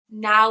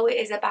Now it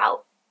is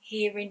about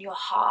hearing your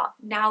heart.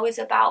 Now is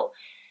about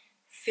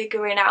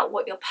figuring out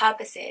what your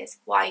purpose is,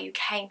 why you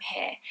came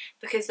here,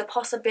 because the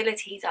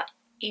possibilities are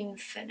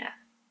infinite.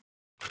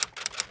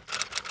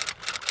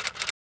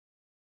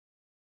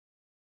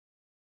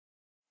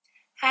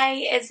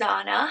 Hey, it's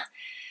Xana.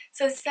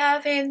 So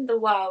serving the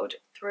world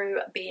through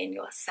being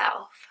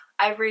yourself.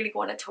 I really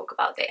want to talk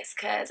about this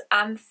because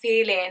I'm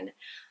feeling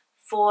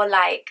for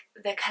like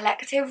the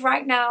collective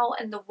right now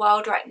and the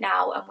world right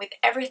now, and with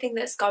everything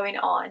that's going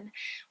on,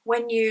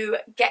 when you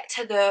get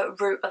to the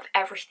root of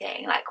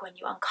everything, like when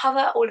you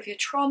uncover all of your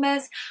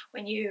traumas,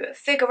 when you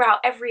figure out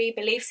every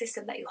belief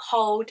system that you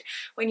hold,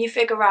 when you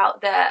figure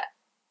out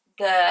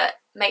the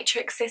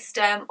matrix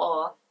system,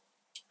 or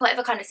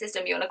whatever kind of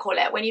system you want to call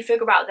it, when you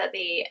figure out that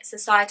the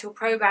societal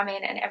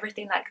programming and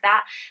everything like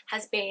that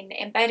has been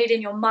embedded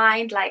in your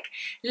mind, like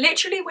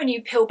literally when you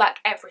peel back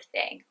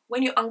everything,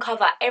 when you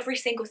uncover every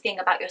single thing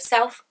about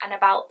yourself and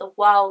about the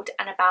world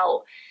and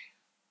about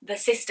the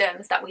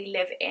systems that we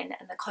live in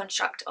and the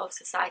construct of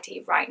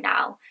society right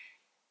now,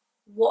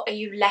 what are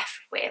you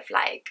left with?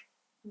 Like,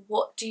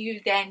 what do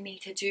you then need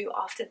to do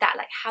after that?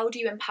 Like, how do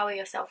you empower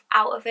yourself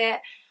out of it?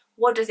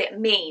 What does it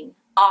mean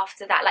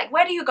after that? Like,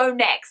 where do you go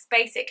next,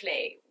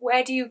 basically?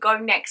 Where do you go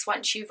next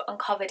once you've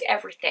uncovered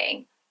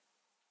everything?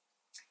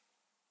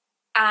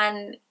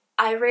 And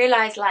I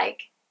realize,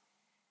 like,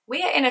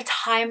 we are in a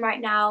time right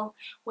now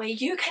where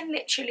you can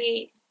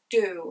literally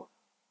do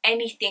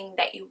anything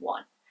that you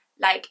want.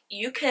 Like,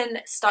 you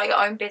can start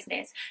your own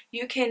business,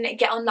 you can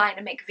get online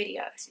and make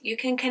videos, you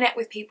can connect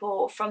with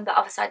people from the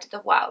other side of the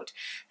world.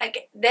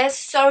 Like, there's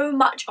so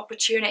much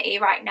opportunity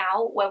right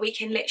now where we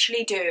can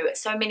literally do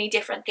so many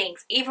different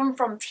things, even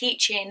from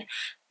teaching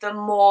the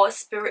more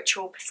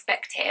spiritual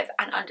perspective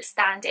and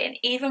understanding,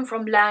 even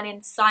from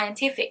learning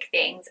scientific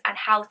things and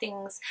how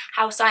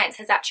science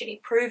has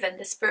actually proven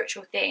the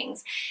spiritual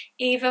things,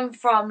 even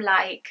from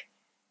like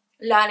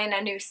learning a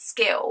new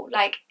skill.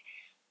 Like,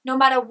 no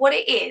matter what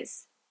it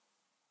is,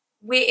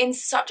 we're in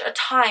such a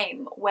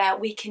time where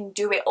we can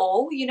do it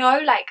all, you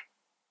know, like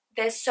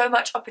there's so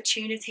much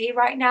opportunity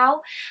right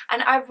now.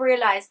 And I've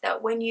realized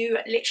that when you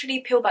literally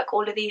peel back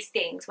all of these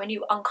things, when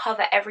you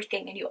uncover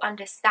everything and you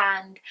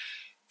understand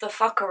the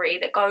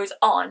fuckery that goes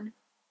on,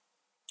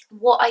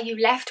 what are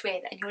you left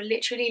with? And you're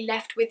literally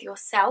left with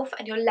yourself,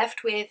 and you're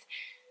left with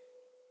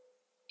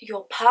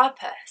your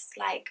purpose,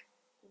 like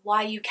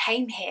why you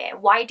came here,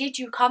 why did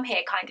you come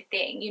here, kind of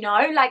thing, you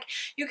know. Like,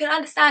 you can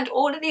understand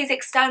all of these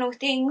external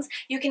things,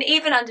 you can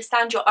even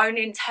understand your own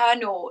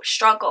internal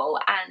struggle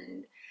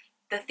and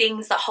the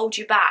things that hold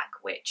you back,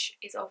 which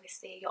is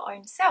obviously your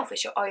own self,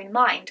 it's your own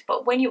mind.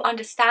 But when you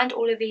understand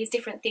all of these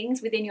different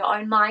things within your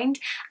own mind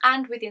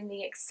and within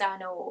the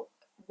external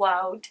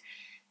world,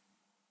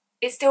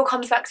 it still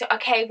comes back to,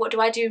 okay, what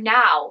do I do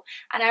now?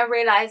 And I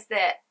realized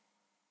that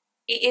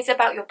it is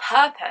about your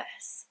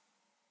purpose,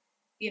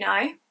 you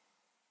know.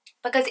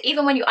 Because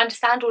even when you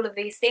understand all of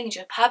these things,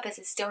 your purpose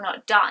is still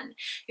not done.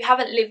 You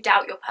haven't lived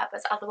out your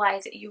purpose,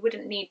 otherwise you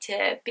wouldn't need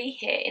to be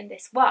here in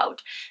this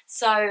world.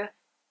 So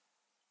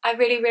I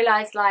really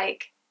realized,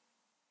 like,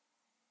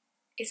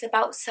 it's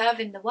about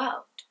serving the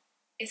world.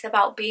 It's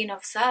about being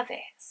of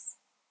service,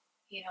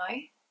 you know?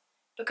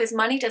 Because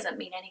money doesn't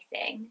mean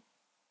anything.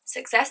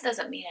 Success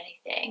doesn't mean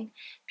anything.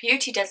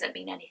 Beauty doesn't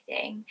mean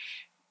anything.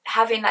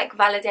 Having like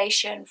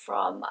validation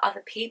from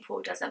other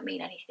people doesn't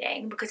mean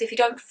anything, because if you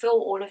don't feel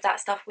all of that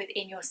stuff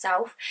within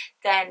yourself,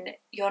 then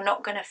you're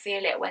not going to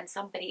feel it when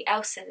somebody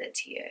else says it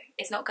to you.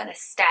 It's not going to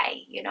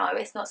stay, you know,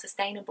 it's not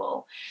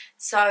sustainable.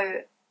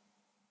 So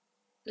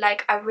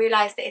like, I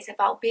realized that it's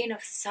about being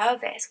of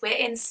service. We're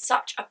in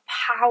such a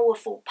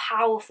powerful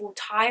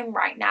time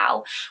right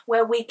now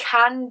where we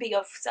can be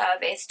of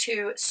service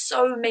to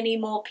so many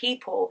more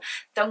people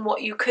than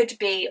what you could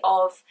be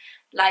of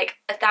like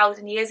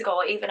 1,000 years ago,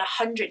 or even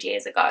 100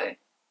 years ago,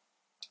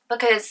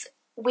 because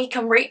we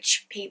can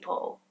reach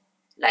people.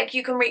 Like,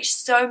 you can reach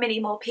so many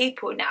more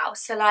people now.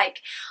 So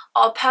like,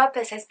 our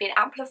purpose has been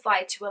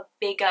amplified to a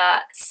bigger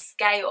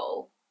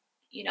scale,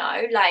 you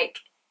know. Like,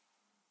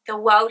 the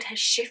world has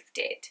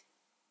shifted.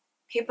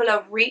 People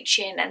are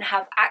reaching and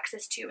have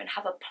access to and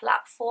have a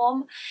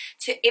platform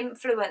to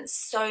influence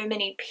so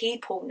many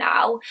people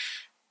now,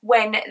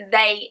 when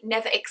they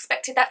never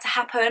expected that to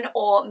happen,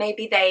 or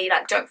maybe they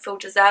like don't feel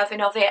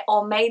deserving of it,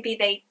 or maybe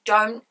they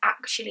don't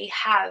actually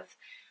have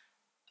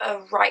a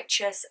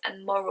righteous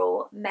and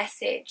moral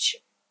message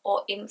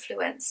or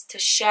influence to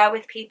share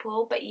with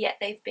people, but yet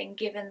they've been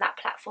given that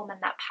platform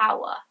and that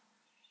power.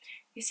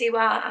 You see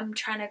where I'm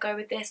trying to go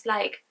with this?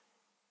 Like,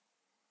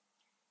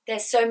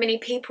 there's so many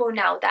people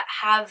now that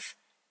have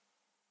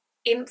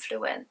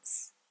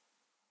influence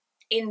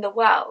in the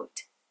world,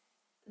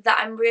 that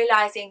I'm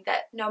realizing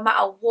that no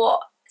matter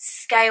what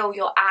scale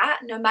you're at,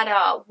 no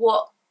matter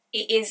what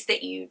it is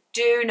that you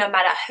do, no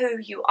matter who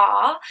you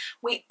are,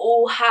 we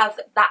all have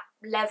that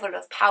level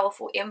of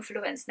powerful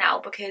influence now.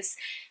 Because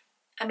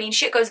I mean,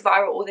 shit goes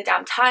viral all the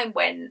damn time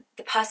when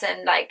the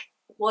person like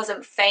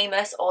wasn't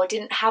famous or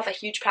didn't have a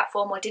huge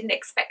platform or didn't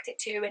expect it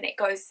to, and it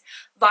goes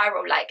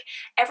viral. Like,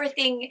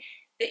 everything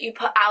that you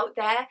put out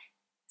there,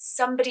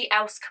 somebody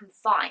else can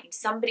find,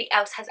 somebody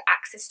else has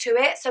access to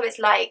it. So it's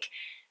like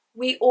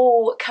we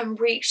all can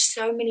reach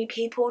so many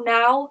people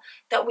now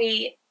that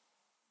we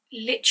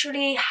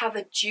literally have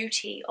a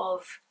duty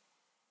of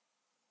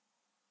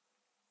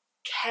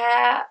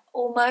care,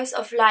 almost,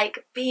 of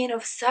like being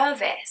of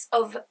service,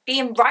 of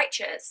being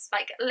righteous,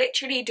 like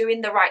literally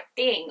doing the right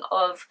thing,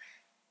 of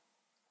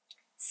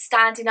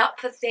standing up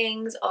for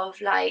things, of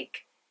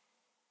like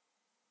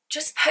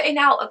just putting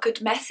out a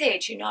good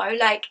message, you know,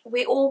 like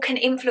we all can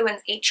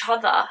influence each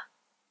other.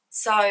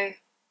 So I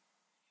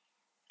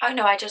don't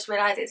know, I just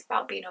realized it's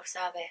about being of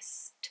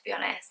service, to be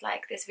honest.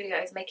 Like this video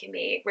is making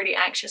me really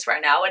anxious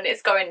right now and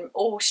it's going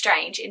all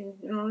strange in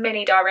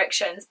many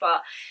directions,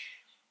 but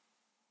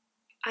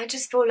I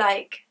just feel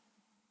like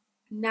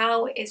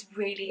now is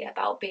really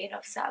about being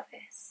of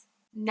service.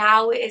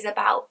 Now it is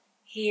about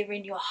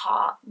hearing your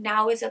heart.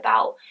 Now is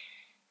about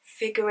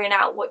figuring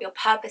out what your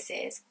purpose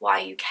is, why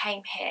you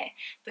came here,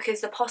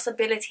 because the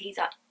possibilities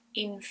are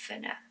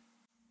infinite,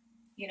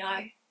 you know,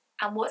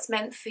 and what's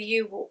meant for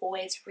you will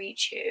always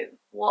reach you.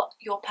 What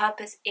your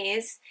purpose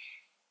is,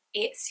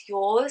 it's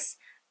yours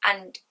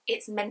and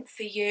it's meant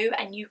for you,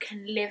 and you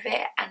can live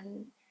it,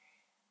 and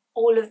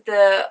all of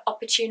the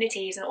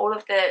opportunities and all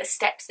of the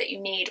steps that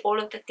you need,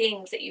 all of the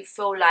things that you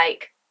feel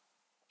like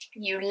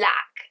you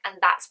lack and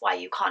that's why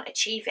you can't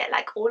achieve it,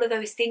 like all of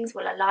those things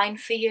will align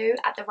for you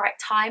at the right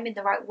time, in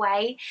the right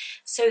way,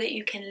 so that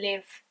you can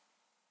live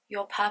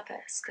your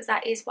purpose, because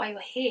that is why you're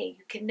here.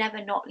 You can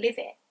never not live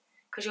it,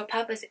 because your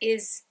purpose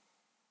is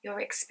your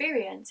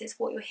experience, is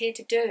what you're here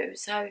to do.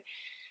 So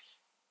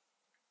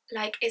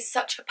like it's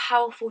such a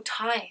powerful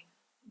time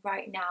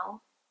right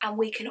now, and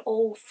we can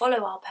all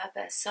follow our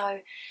purpose. So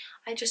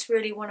I just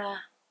really want to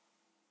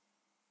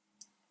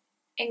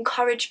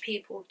encourage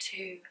people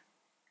to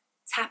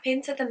tap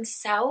into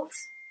themselves.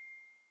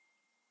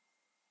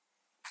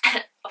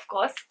 Of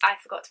course, I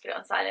forgot to put it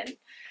on silent.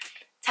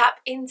 Tap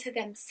into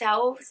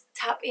themselves,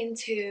 tap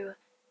into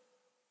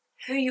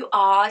who you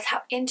are,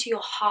 tap into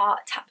your heart,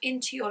 tap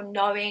into your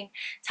knowing,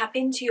 tap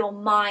into your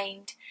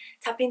mind,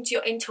 tap into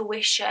your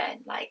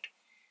intuition. Like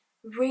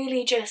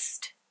really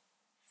just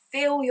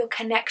feel your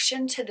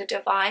connection to the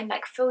divine,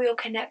 like feel your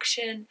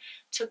connection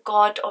to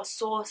God or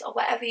source or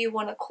whatever you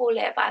want to call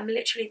it. But I'm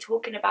literally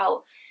talking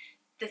about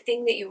the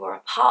thing that you were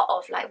a part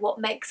of, like what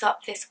makes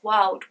up this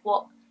world,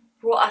 what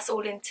brought us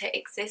all into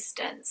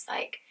existence.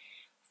 Like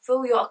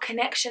feel your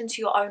connection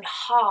to your own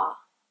heart,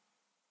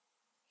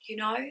 you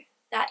know,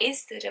 that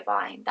is the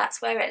divine.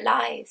 That's where it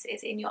lies,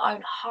 is in your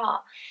own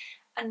heart.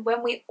 And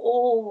when we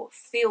all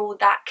feel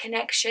that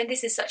connection,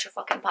 this is such a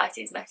fucking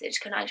Pisces message,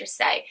 can I just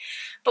say,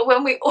 but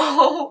when we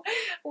all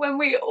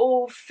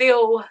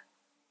feel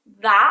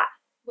that,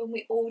 when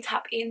we all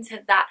tap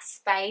into that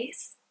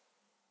space,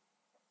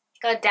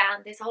 god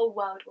damn, this whole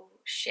world will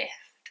shift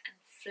and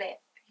flip,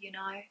 you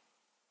know.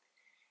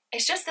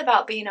 It's just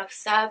about being of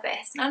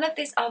service. None of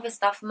this other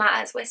stuff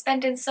matters. We're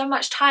spending so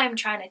much time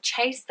trying to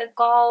chase the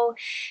goal,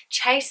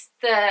 chase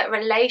the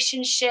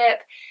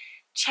relationship,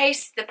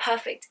 chase the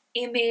perfect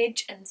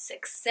image and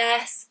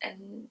success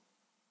and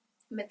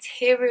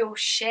material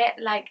shit.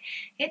 Like,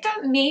 it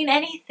don't mean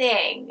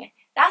anything.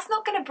 That's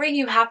not going to bring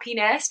you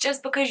happiness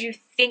just because you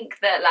think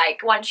that,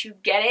 like, once you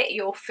get it,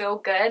 you'll feel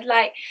good.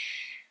 Like,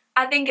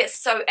 I think it's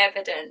so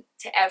evident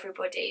to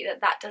everybody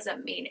that that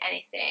doesn't mean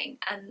anything.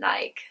 And,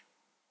 like,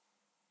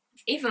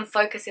 even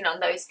focusing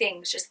on those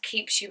things just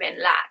keeps you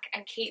in lack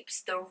and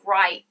keeps the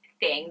right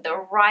thing, the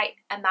right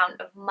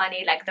amount of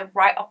money, like the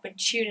right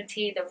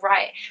opportunity, the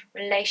right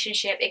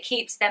relationship, it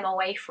keeps them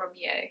away from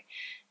you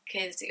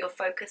because you're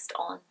focused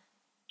on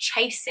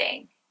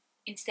chasing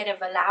instead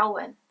of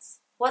allowance.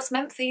 What's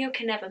meant for you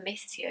can never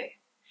miss you.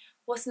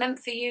 What's meant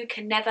for you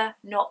can never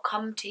not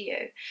come to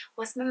you.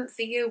 What's meant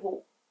for you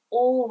will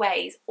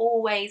always,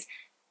 always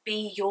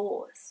be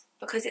yours,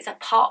 because it's a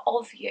part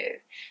of you.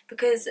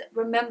 Because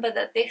remember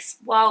that this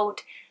world,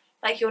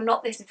 like, you're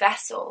not this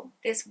vessel.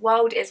 This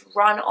world is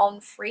run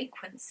on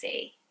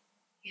frequency,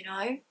 you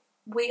know?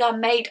 We are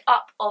made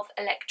up of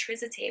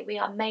electricity. We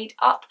are made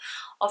up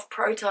of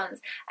protons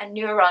and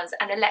neurons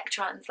and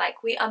electrons.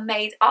 Like, we are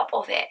made up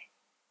of it.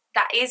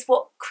 That is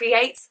what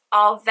creates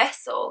our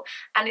vessel.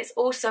 And it's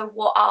also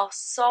what our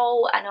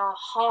soul and our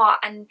heart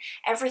and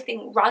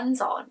everything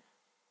runs on.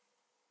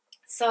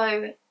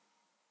 So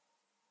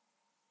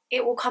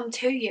it will come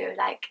to you.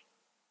 Like,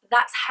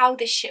 that's how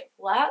this shit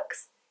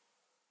works,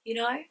 you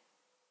know?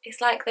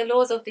 It's like the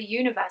laws of the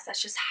universe.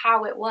 That's just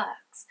how it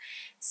works.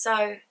 So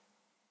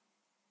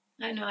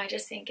I don't know, I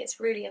just think it's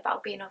really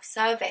about being of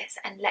service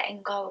and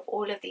letting go of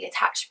all of the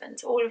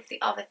attachments, all of the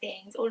other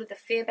things, all of the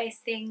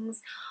fear-based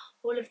things,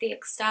 all of the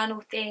external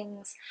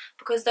things,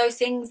 because those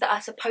things that are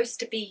supposed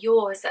to be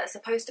yours, that are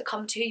supposed to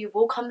come to you,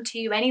 will come to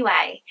you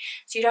anyway.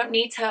 So you don't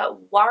need to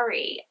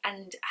worry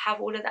and have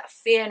all of that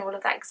fear and all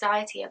of that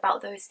anxiety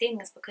about those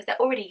things, because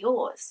they're already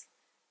yours.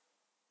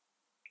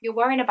 You're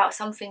worrying about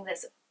something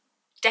that's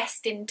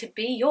destined to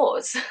be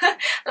yours.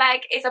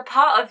 Like, it's a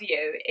part of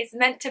you, it's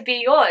meant to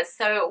be yours.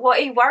 So what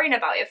are you worrying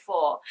about it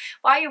for?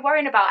 Why are you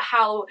worrying about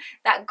how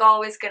that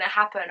goal is going to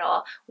happen,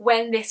 or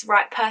when this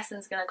right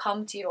person's going to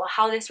come to you, or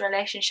how this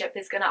relationship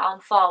is going to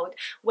unfold,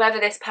 whether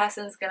this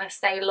person's going to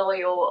stay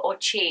loyal or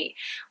cheat?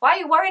 Why are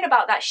you worrying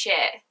about that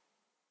shit?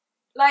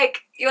 Like,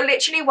 you're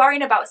literally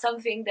worrying about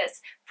something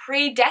that's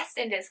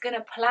predestined. It's going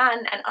to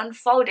plan and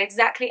unfold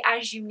exactly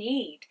as you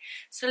need.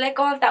 So let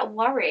go of that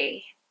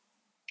worry.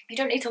 You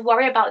don't need to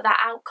worry about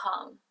that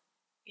outcome,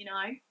 you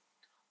know,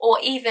 or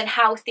even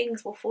how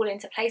things will fall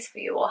into place for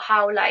you, or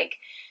how like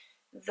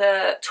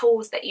the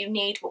tools that you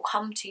need will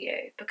come to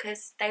you,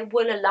 because they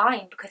will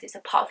align, because it's a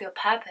part of your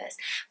purpose.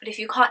 But if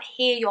you can't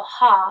hear your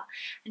heart,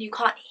 and you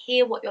can't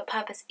hear what your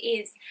purpose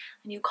is,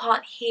 and you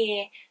can't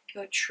hear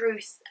your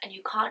truth, and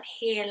you can't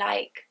hear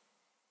like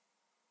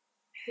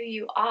who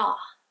you are,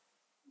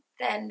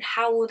 then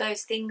how will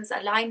those things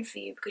align for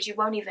you? Because you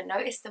won't even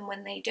notice them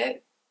when they do.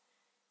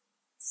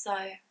 So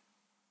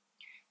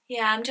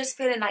yeah, I'm just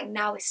feeling like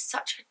now is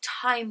such a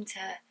time to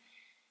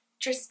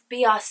just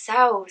be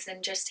ourselves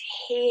and just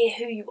hear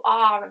who you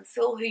are and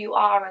feel who you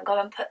are, and go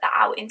and put that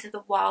out into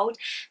the world,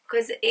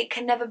 because it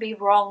can never be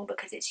wrong,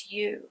 because it's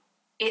you.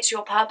 It's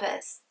your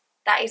purpose.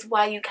 That is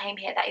why you came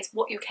here. That is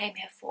what you came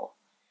here for.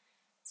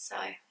 So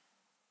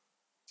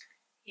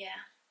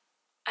yeah,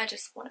 I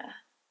just want to,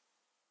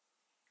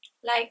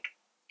 like,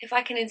 if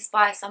I can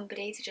inspire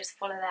somebody to just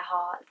follow their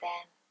heart,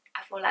 then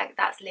I feel like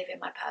that's living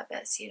my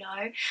purpose, you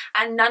know.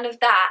 And none of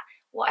that,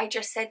 what I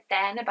just said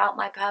then about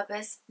my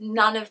purpose,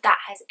 none of that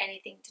has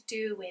anything to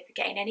do with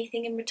getting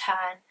anything in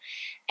return,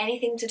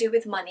 anything to do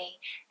with money,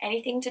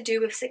 anything to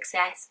do with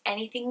success,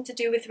 anything to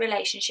do with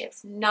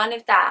relationships. None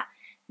of that,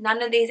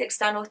 none of these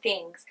external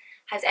things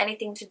has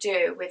anything to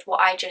do with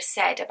what I just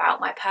said about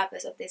my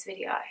purpose of this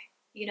video.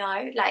 You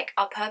know, like,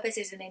 our purpose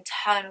is an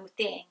internal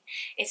thing.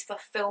 It's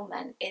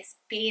fulfillment. It's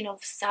being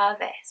of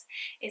service.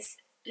 It's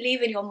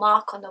leaving your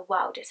mark on the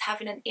world. It's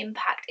having an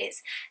impact.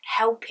 It's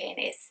helping.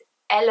 It's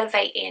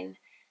elevating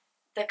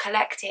the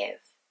collective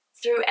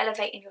through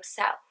elevating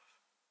yourself.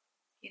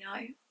 You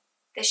know,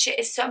 this shit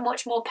is so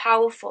much more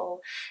powerful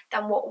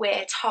than what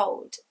we're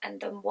told and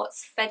than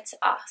what's fed to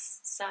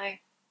us. So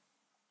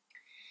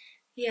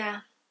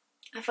yeah,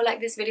 I feel like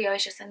this video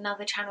is just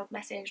another channeled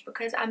message,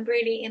 because I'm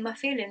really in my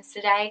feelings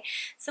today.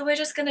 So we're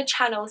just going to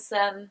channel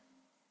some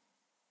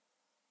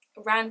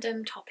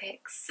random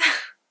topics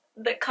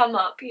that come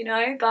up, you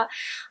know. But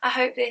I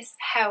hope this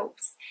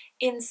helps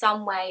in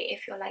some way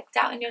if you're like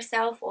doubting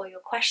yourself, or you're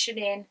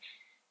questioning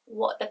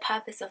what the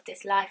purpose of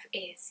this life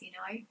is, you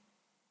know.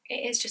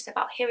 It is just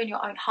about hearing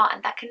your own heart,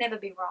 and that can never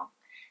be wrong.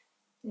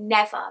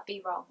 Never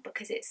be wrong,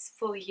 because it's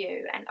for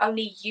you, and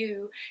only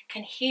you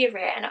can hear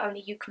it, and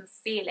only you can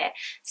feel it.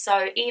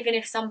 So even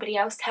if somebody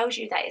else tells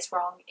you that it's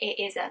wrong,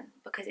 it isn't,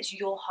 because it's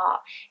your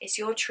heart, it's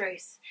your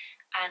truth,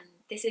 and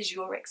this is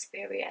your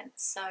experience.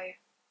 So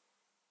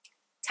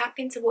tap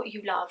into what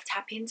you love,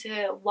 tap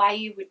into why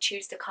you would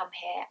choose to come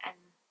here, and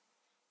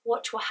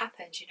watch what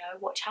happens, you know.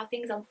 Watch how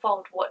things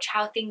unfold, watch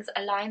how things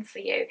align for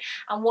you,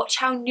 and watch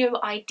how new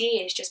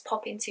ideas just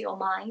pop into your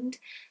mind,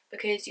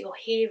 because you're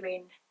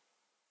hearing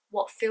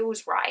what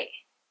feels right.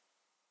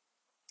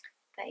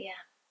 But yeah,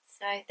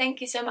 so thank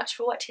you so much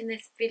for watching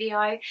this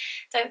video.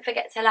 Don't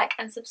forget to like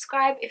and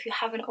subscribe if you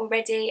haven't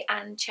already,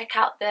 and check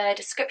out the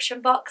description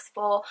box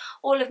for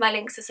all of my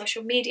links to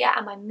social media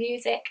and my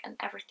music and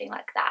everything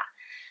like that.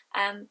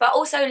 But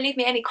also leave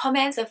me any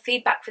comments or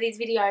feedback for these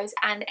videos,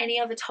 and any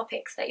other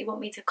topics that you want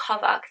me to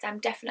cover, because I'm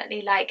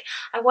definitely like,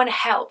 I want to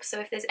help.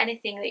 So if there's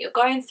anything that you're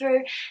going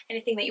through,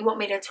 anything that you want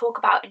me to talk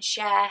about and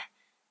share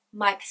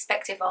my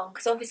perspective on,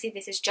 because obviously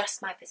this is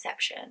just my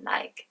perception,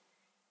 like,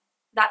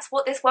 that's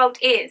what this world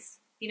is,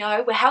 you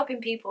know. We're helping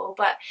people,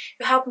 but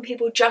you're helping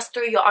people just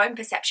through your own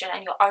perception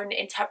and your own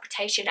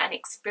interpretation and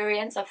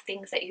experience of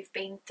things that you've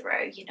been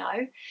through, you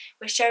know.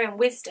 We're sharing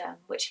wisdom,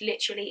 which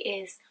literally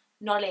is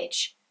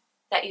knowledge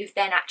that you've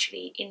then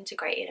actually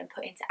integrated and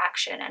put into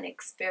action and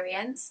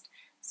experienced.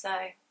 So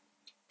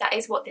that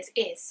is what this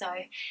is. So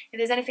if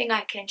there's anything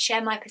I can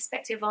share my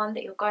perspective on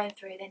that you're going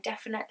through, then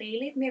definitely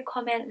leave me a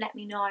comment, let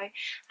me know,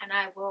 and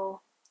I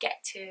will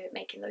get to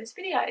making those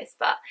videos.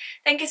 But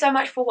thank you so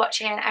much for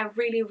watching. I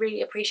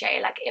really appreciate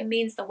it. Like, it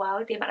means the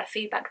world, the amount of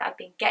feedback that I've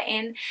been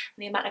getting, and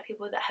the amount of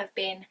people that have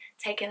been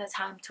taking the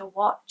time to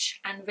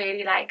watch and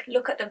really like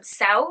look at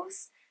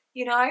themselves,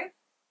 you know.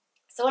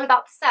 It's all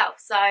about self.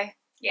 So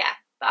yeah,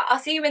 but I'll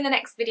see you in the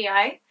next video.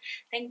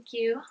 Thank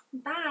you,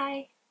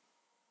 bye.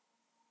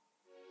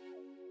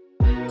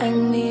 I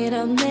need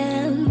a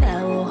man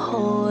that will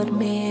hold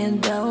me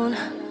down.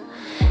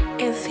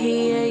 If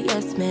he a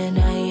yes man,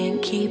 I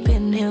ain't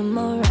keeping him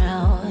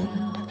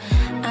around.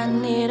 I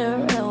need a